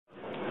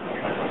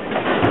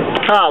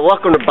Hi,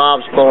 welcome to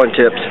Bob's Bowling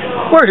Tips.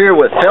 We're here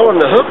with Helen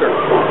the Hooker.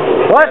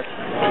 What?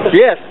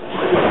 Yes.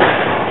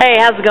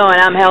 Hey, how's it going?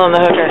 I'm Helen the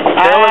Hooker.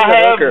 I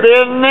have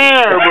been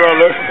there,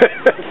 brother.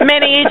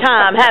 Many a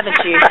time, haven't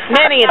you?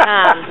 Many a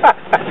time.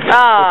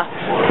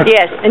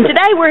 Yes. And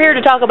today we're here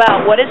to talk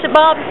about, what is it,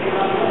 Bob?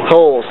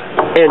 Holes.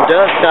 And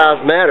does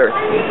size matter?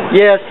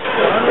 Yes,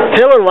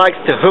 Helen likes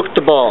to hook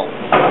the ball,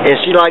 and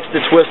she likes to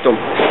twist them,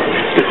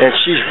 and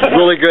she's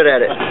really good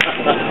at it.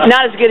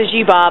 Not as good as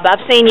you, Bob.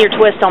 I've seen your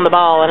twist on the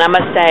ball, and I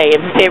must say,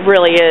 it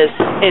really is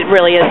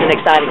an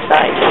exciting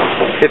sight.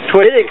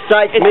 It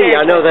excites me,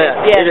 I know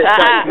that. Yes, it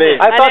excites me.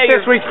 I thought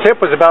this week's tip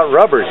was about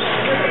rubbers.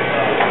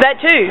 That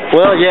too.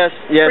 Well, yes.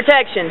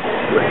 Protection.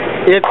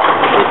 If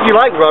you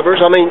like rubbers,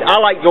 I mean, I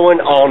like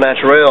going all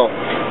natural.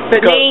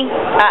 But me,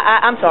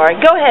 I'm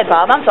sorry. Go ahead,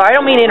 Bob. I'm sorry. I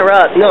don't mean to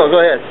interrupt. No,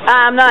 go ahead.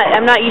 I'm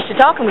not used to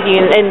talking with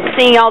you, and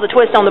seeing all the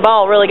twists on the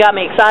ball really got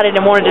me excited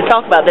and wanted to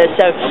talk about this.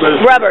 So,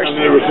 rubbers. Have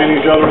you ever seen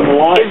each other in the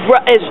life?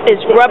 Is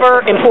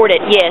rubber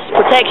important? Yes.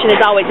 Protection is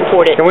always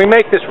important. Can we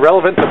make this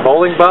relevant to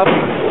bowling, Bob?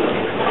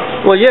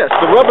 Well, yes.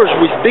 The rubbers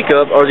we speak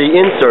of are the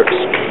inserts.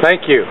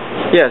 Thank you.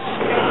 Yes.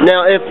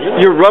 Now, if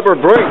your rubber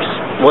breaks,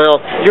 well,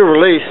 you're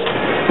released.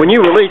 When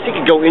you release, it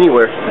can go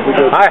anywhere.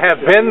 I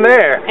have been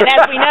there. And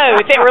as we know,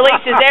 if it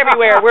releases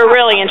everywhere, we're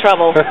really in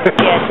trouble.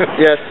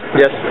 Yes.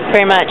 Yes.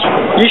 Very much.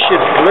 You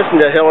should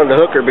listen to Helen the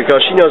Hooker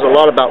because she knows a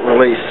lot about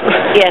release.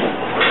 Yes.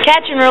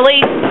 Catch and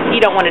release, you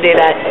don't want to do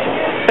that.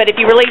 But if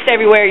you release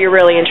everywhere, you're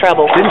really in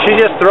trouble. Didn't she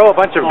just throw a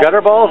bunch of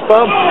gutter balls,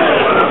 Bob?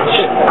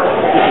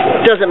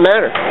 It doesn't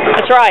matter.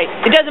 That's right.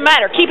 It doesn't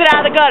matter. Keep it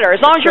out of the gutter.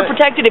 As long as you're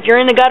protected, if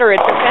you're in the gutter,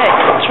 it's okay.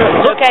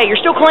 It's okay.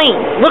 You're still clean.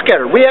 Look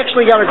at her. We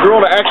actually got a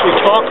girl to actually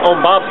talk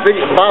on Bob's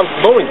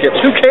Bowling Tips.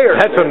 Who cares?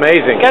 That's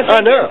amazing.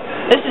 I know.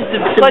 This is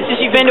the closest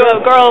you've been to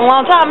a girl in a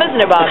long time,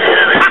 isn't it, Bob?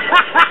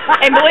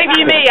 And believe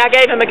you me, I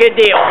gave him a good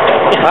deal.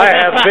 I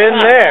have been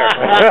there.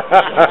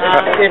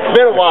 It's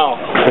been a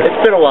while.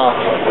 It's been a while.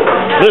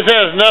 This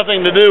has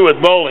nothing to do with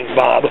bowling,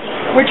 Bob.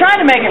 We're trying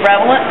to make it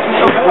relevant.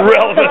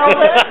 Relevant.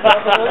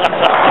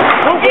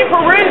 If you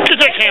peruse, Get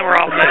that camera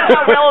off me.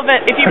 how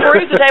relevant. If you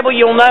peruse the table,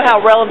 you'll know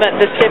how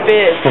relevant this tip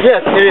is.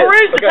 Yes, it is.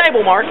 Peruse the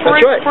table, Mark.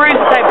 Peruse the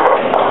table.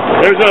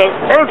 There's an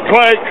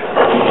earthquake.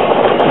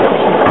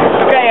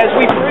 Okay, as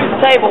we peruse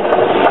the table.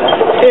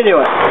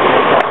 Anyway.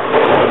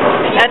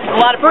 That's a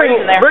lot of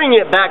perusing there. Bring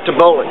it back to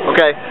bowling,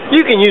 okay?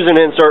 You can use an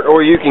insert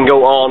or you can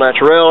go all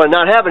natural and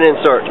not have an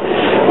insert.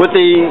 With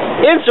the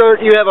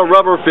insert, you have a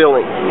rubber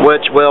filling,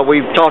 which, well,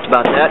 we've talked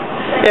about that.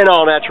 In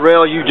all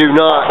natural, you do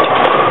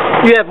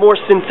not. You have more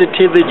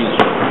sensitivity.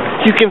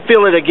 You can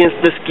feel it against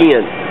the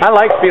skin. I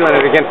like feeling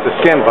it against the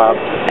skin, Bob.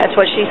 That's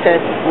what she said.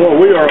 Well,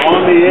 we are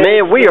on the edge.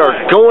 Man, we are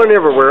going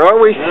everywhere,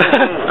 aren't we?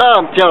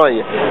 I'm telling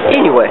you.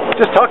 Anyway.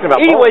 Just talking about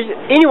bowling.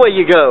 Anyway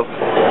you go,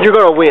 you're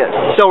going to win.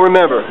 So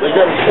remember,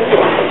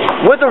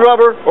 with the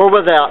rubber or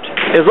without,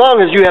 as long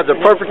as you have the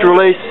perfect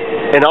release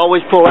and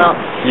always pull out,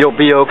 you'll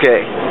be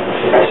okay.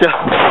 So,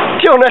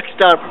 till next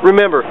time,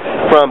 remember,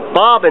 from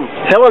Bob and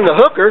Helen the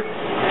Hooker,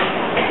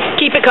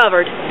 keep it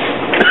covered.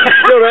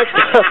 till next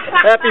time,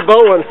 happy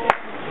bowling.